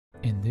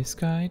In this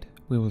guide,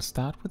 we will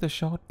start with a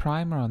short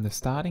primer on the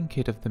starting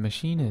kit of the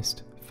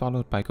Machinist,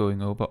 followed by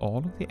going over all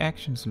of the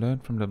actions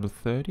learned from level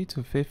 30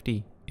 to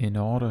 50 in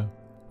order.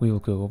 We will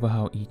go over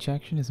how each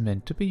action is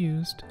meant to be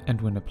used and,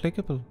 when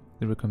applicable,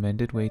 the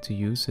recommended way to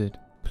use it.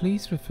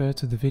 Please refer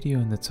to the video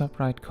in the top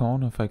right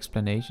corner for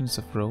explanations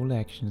of role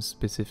actions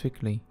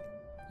specifically.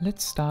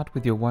 Let's start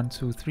with your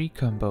 1-2-3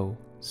 combo: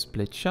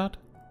 split shot,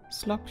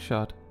 slug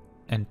shot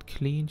and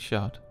clean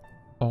shot.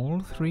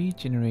 All three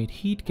generate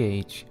heat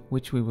gauge,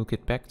 which we will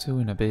get back to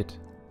in a bit.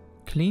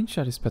 Clean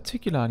shot is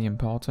particularly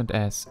important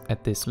as,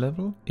 at this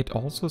level, it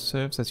also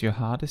serves as your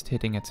hardest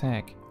hitting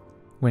attack.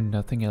 When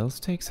nothing else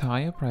takes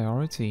higher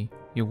priority,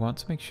 you want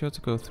to make sure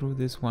to go through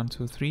this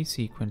 1-2-3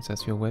 sequence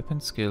as your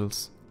weapon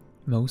skills.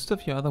 Most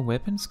of your other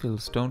weapon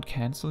skills don't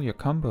cancel your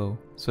combo,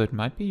 so it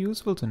might be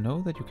useful to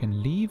know that you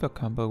can leave a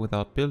combo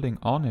without building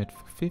on it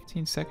for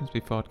 15 seconds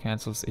before it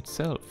cancels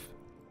itself.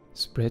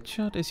 Spread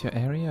shot is your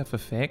area of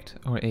effect,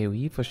 or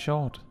AoE for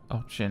short,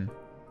 option.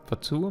 For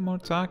 2 or more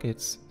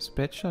targets,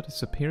 spread shot is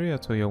superior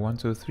to your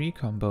 1-2-3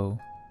 combo.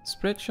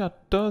 Spread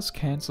shot does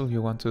cancel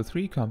your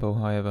 1-2-3 combo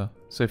however,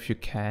 so if you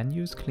can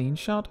use clean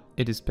shot,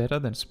 it is better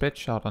than spread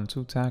shot on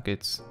 2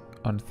 targets.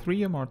 On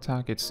 3 or more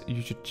targets,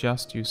 you should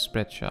just use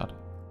spread shot.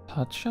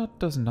 Hot shot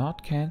does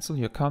not cancel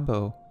your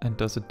combo and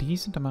does a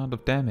decent amount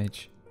of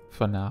damage.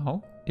 For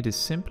now, it is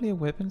simply a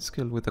weapon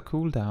skill with a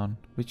cooldown,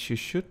 which you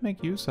should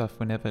make use of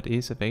whenever it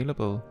is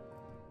available.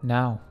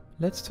 Now,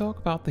 let's talk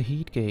about the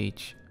heat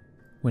gauge.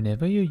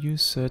 Whenever you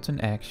use certain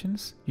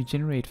actions, you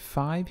generate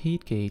 5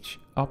 heat gauge,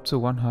 up to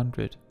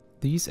 100.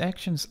 These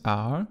actions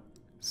are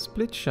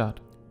split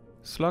shot,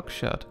 slug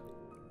shot,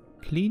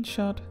 clean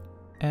shot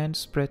and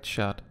spread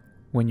shot.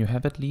 When you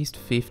have at least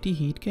 50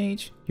 heat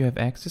gauge, you have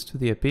access to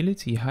the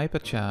ability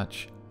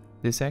Hypercharge.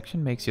 This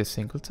action makes your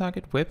single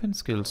target weapon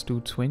skills do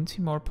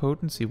 20 more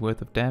potency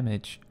worth of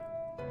damage.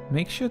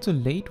 Make sure to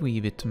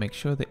Lateweave it to make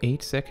sure the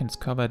 8 seconds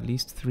cover at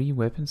least 3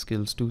 weapon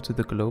skills due to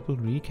the global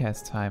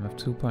recast time of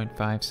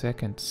 2.5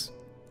 seconds.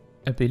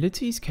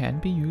 Abilities can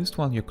be used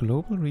while your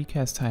global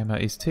recast timer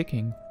is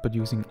ticking, but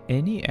using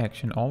any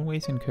action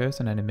always incurs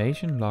an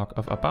animation lock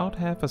of about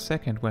half a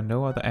second when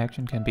no other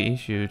action can be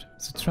issued,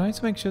 so try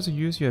to make sure to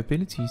use your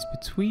abilities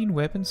between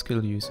weapon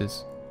skill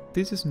uses.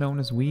 This is known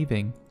as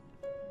weaving.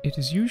 It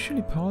is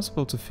usually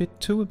possible to fit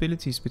 2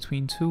 abilities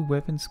between 2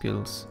 weapon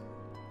skills.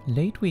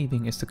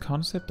 Lateweaving is the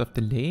concept of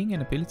delaying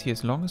an ability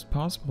as long as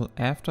possible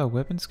after a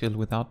weapon skill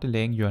without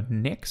delaying your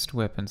next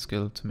weapon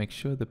skill to make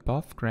sure the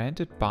buff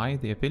granted by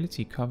the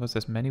ability covers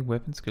as many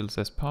weapon skills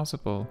as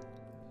possible.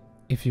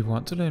 If you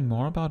want to learn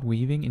more about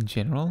weaving in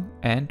general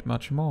and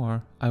much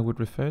more, I would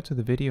refer to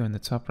the video in the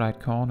top right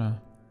corner.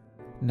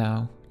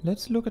 Now,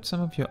 let's look at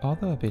some of your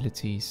other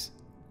abilities.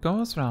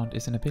 Gauss round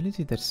is an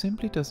ability that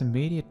simply does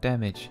immediate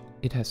damage.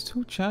 It has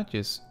 2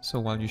 charges, so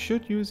while you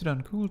should use it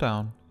on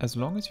cooldown, as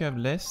long as you have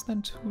less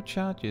than 2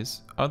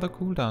 charges, other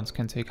cooldowns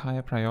can take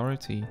higher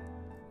priority.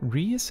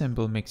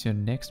 Reassemble makes your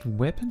next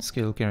weapon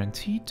skill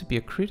guaranteed to be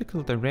a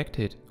critical direct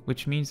hit,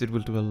 which means it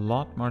will do a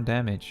lot more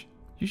damage.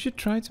 You should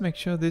try to make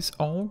sure this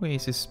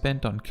always is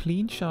spent on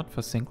clean shot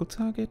for single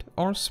target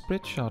or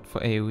spread shot for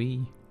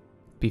AoE.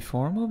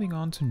 Before moving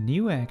on to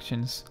new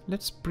actions,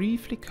 let's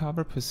briefly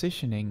cover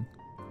positioning.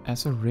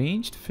 As a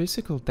ranged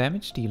physical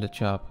damage dealer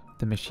job,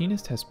 the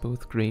Machinist has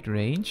both great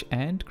range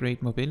and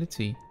great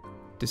mobility.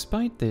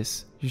 Despite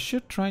this, you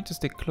should try to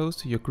stick close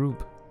to your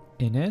group.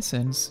 In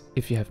essence,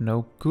 if you have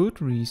no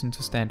good reason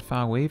to stand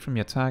far away from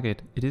your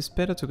target, it is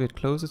better to get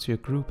closer to your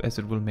group as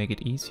it will make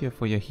it easier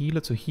for your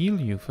healer to heal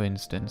you, for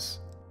instance.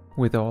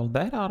 With all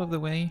that out of the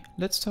way,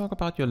 let's talk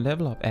about your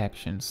level up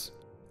actions.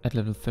 At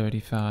level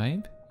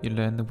 35, you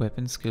learn the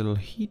weapon skill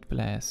Heat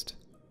Blast.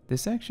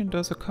 This action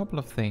does a couple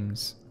of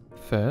things.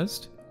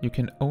 First, you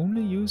can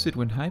only use it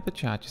when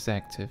Hypercharge is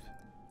active.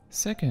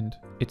 Second,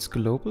 its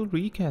global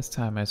recast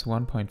timer is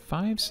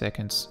 1.5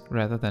 seconds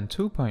rather than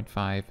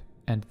 2.5,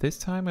 and this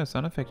timer is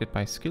unaffected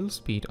by skill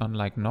speed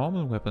unlike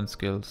normal weapon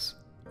skills.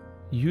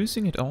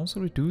 Using it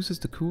also reduces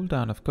the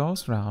cooldown of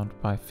Gauss round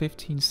by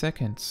 15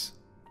 seconds.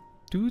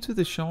 Due to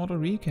the shorter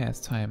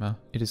recast timer,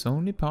 it is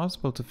only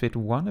possible to fit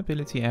 1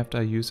 ability after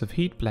a use of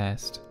Heat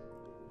Blast.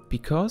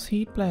 Because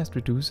Heat Blast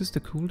reduces the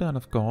cooldown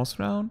of Gauss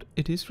round,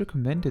 it is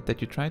recommended that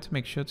you try to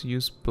make sure to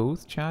use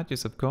both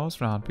charges of Gauss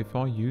round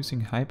before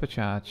using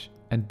Hypercharge,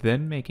 and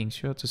then making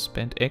sure to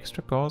spend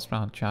extra Gauss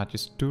round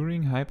charges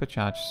during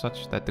Hypercharge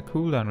such that the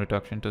cooldown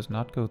reduction does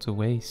not go to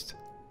waste.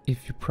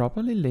 If you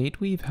properly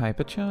Lateweave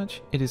Hypercharge,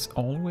 it is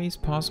always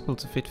possible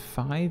to fit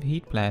 5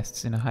 Heat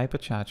Blasts in a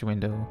Hypercharge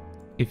window.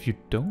 If you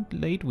don't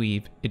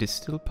Lateweave, it is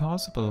still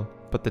possible,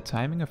 but the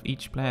timing of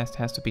each blast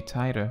has to be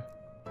tighter.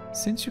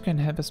 Since you can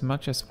have as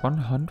much as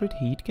 100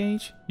 heat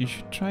gauge, you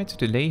should try to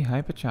delay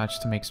Hypercharge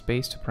to make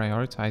space to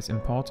prioritize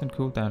important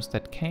cooldowns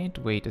that can't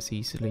wait as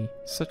easily,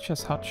 such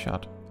as Hot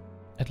Shot.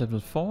 At level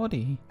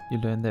 40, you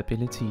learn the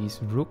abilities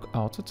Rook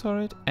Auto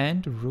Turret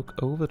and Rook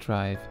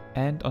Overdrive,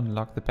 and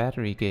unlock the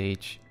battery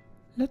gauge.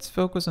 Let's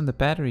focus on the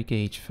battery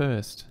gauge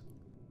first.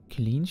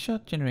 Clean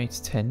Shot generates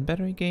 10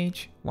 battery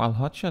gauge, while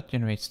Hot Shot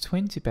generates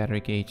 20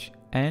 battery gauge,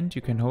 and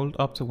you can hold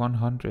up to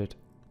 100.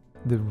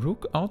 The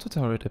Rook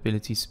auto-turret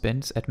ability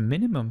spends at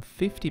minimum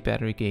 50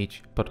 battery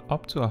gauge, but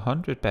up to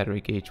 100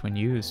 battery gauge when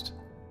used.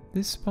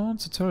 This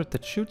spawns a turret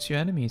that shoots your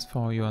enemies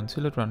for you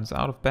until it runs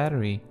out of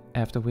battery,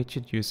 after which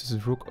it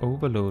uses Rook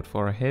Overload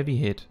for a heavy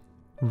hit.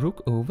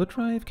 Rook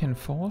Overdrive can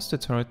force the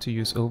turret to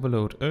use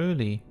Overload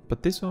early,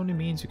 but this only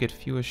means you get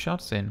fewer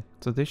shots in,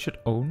 so this should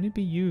only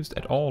be used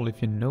at all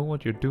if you know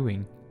what you're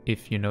doing.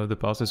 If you know the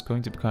boss is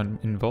going to become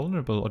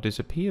invulnerable or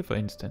disappear, for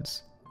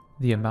instance.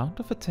 The amount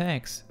of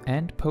attacks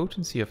and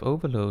potency of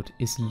Overload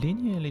is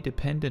linearly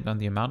dependent on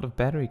the amount of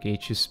battery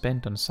gauge you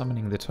spent on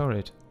summoning the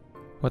turret.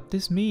 What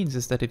this means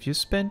is that if you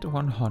spent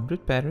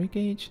 100 battery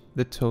gauge,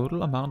 the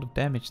total amount of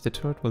damage the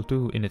turret will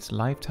do in its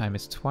lifetime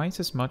is twice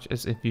as much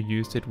as if you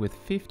used it with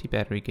 50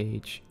 battery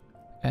gauge.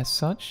 As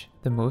such,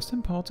 the most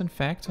important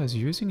factor is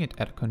using it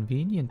at a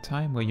convenient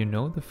time where you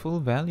know the full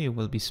value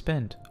will be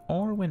spent,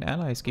 or when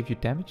allies give you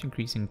damage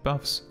increasing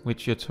buffs,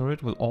 which your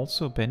turret will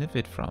also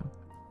benefit from.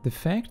 The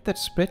fact that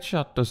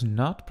Spreadshot does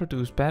not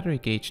produce battery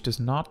gauge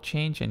does not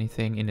change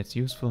anything in its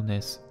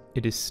usefulness.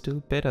 It is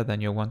still better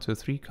than your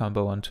 1-2-3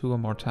 combo on 2 or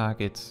more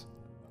targets.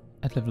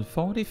 At level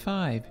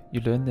 45,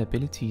 you learn the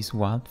abilities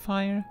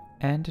Wildfire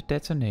and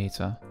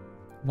Detonator.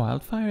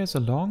 Wildfire is a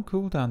long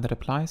cooldown that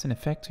applies an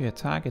effect to your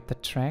target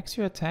that tracks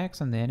your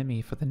attacks on the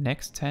enemy for the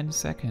next 10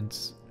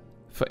 seconds.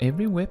 For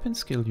every weapon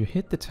skill you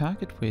hit the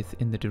target with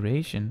in the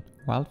duration,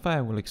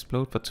 Wildfire will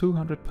explode for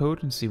 200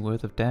 potency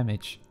worth of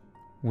damage.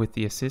 With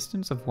the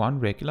assistance of 1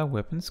 regular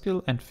weapon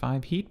skill and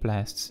 5 heat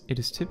blasts, it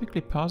is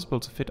typically possible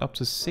to fit up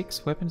to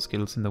 6 weapon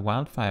skills in the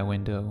Wildfire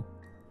window.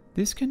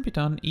 This can be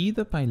done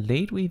either by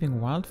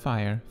Lateweaving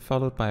Wildfire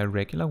followed by a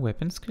regular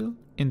weapon skill,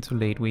 into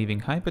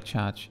Lateweaving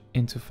Hypercharge,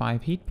 into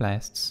 5 heat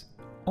blasts,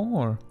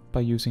 or by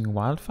using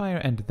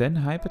Wildfire and then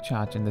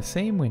Hypercharge in the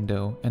same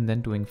window and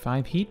then doing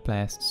 5 heat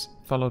blasts,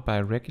 followed by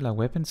a regular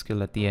weapon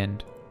skill at the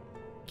end.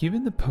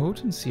 Given the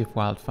potency of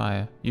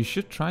Wildfire, you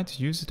should try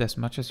to use it as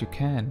much as you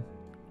can.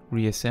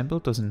 Reassemble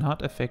does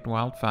not affect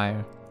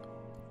Wildfire.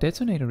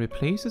 Detonator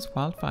replaces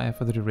Wildfire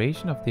for the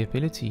duration of the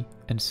ability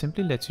and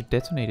simply lets you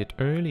detonate it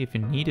early if you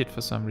need it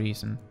for some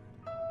reason.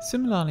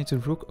 Similarly to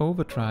Rook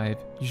Overdrive,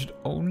 you should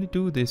only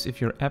do this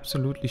if you're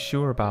absolutely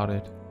sure about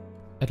it.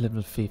 At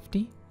level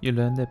 50, you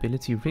learn the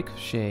ability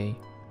Ricochet.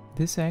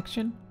 This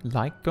action,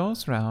 like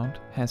Gauss Round,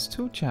 has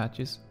 2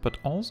 charges but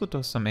also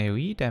does some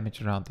AoE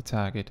damage around the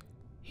target.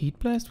 Heat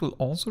Blast will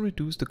also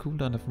reduce the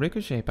cooldown of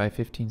Ricochet by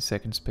 15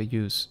 seconds per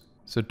use.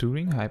 So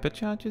during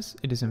hypercharges,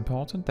 it is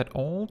important that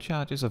all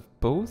charges of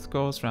both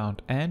Gauss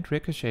Round and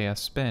Ricochet are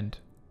spent.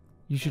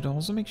 You should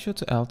also make sure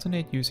to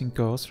alternate using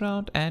Gauss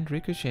Round and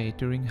Ricochet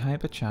during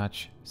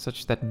hypercharge,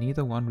 such that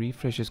neither one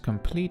refreshes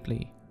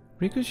completely.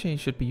 Ricochet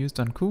should be used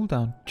on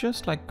cooldown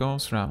just like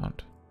Gauss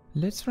Round.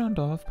 Let's round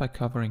off by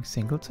covering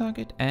single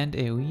target and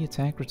AoE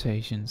attack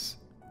rotations.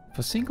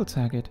 For single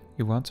target,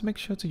 you want to make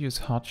sure to use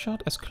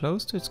Hotshot as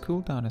close to its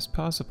cooldown as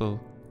possible.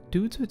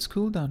 Due to its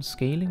cooldown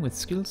scaling with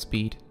skill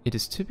speed, it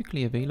is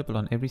typically available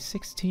on every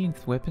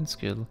 16th weapon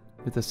skill,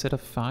 with a set of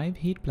 5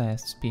 heat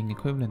blasts being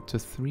equivalent to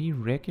 3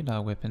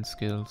 regular weapon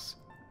skills.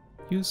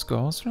 Use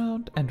Gauss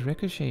Round and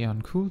Ricochet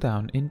on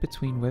cooldown in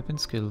between weapon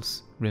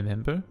skills.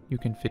 Remember, you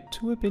can fit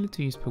 2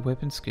 abilities per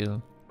weapon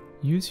skill.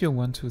 Use your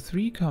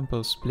 1-2-3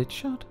 combo Split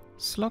Shot,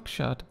 Slug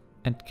Shot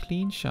and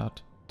Clean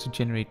Shot to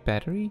generate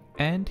battery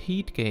and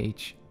heat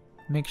gauge.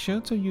 Make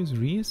sure to use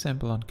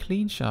Reassemble on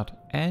Clean Shot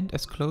and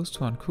as close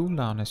to on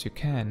cooldown as you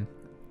can.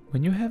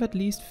 When you have at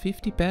least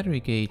 50 battery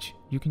gauge,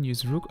 you can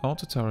use Rook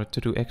Auto-Turret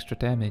to do extra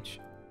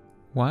damage.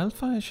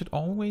 Wildfire should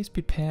always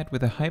be paired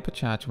with a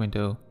Hypercharge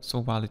window,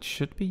 so while it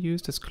should be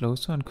used as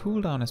close to on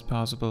cooldown as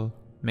possible,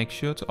 make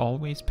sure to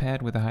always pair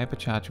it with a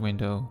Hypercharge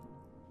window.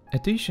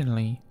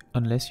 Additionally,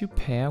 unless you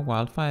pair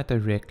Wildfire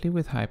directly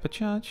with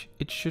Hypercharge,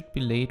 it should be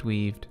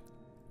late-weaved.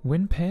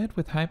 When paired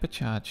with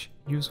Hypercharge,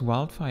 use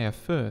Wildfire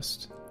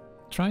first.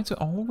 Try to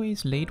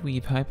always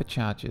late-weave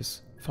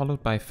Hypercharges,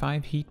 followed by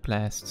 5 heat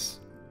blasts.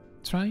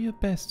 Try your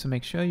best to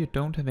make sure you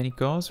don't have any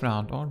Gauss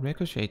Round or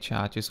Ricochet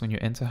charges when you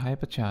enter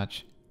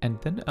Hypercharge,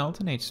 and then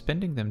alternate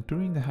spending them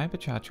during the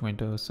Hypercharge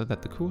window so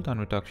that the cooldown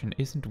reduction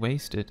isn't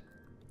wasted.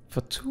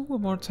 For 2 or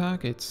more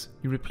targets,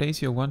 you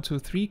replace your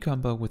 1-2-3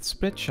 combo with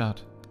Spread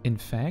Shot. In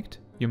fact,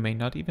 you may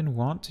not even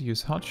want to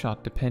use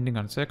Hotshot depending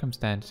on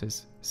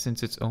circumstances,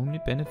 since its only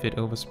benefit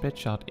over Spread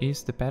Shot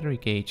is the battery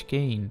gauge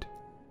gained.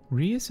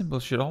 Reassemble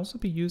should also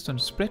be used on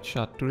Spread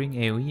Shot during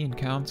AoE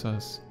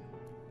encounters.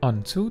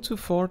 On 2 to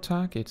 4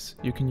 targets,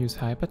 you can use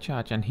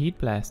Hypercharge and Heat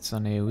Blasts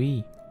on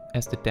AoE,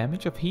 as the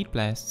damage of Heat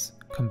Blasts,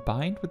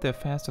 combined with their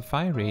faster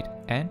fire rate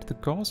and the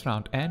Gauss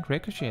Round and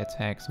Ricochet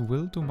attacks,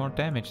 will do more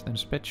damage than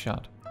Spread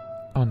Shot.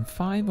 On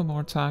 5 or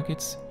more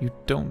targets, you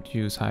don't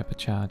use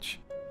Hypercharge.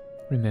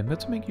 Remember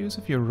to make use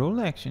of your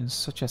roll actions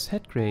such as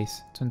Head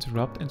Grace to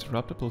interrupt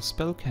interruptible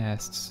spell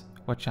casts.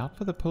 Watch out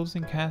for the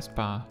pulsing cast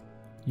bar.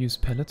 Use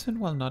Peloton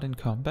while not in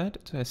combat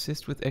to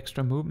assist with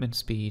extra movement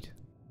speed.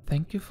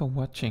 Thank you for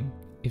watching.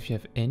 If you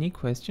have any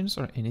questions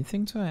or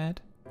anything to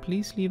add,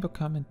 please leave a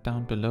comment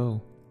down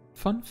below.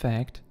 Fun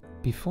fact,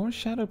 Before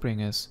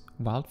Shadowbringers,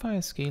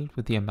 Wildfire scaled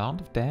with the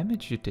amount of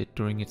damage you did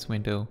during its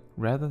window,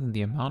 rather than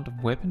the amount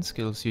of weapon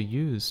skills you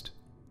used.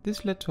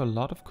 This led to a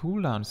lot of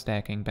cooldown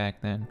stacking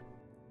back then.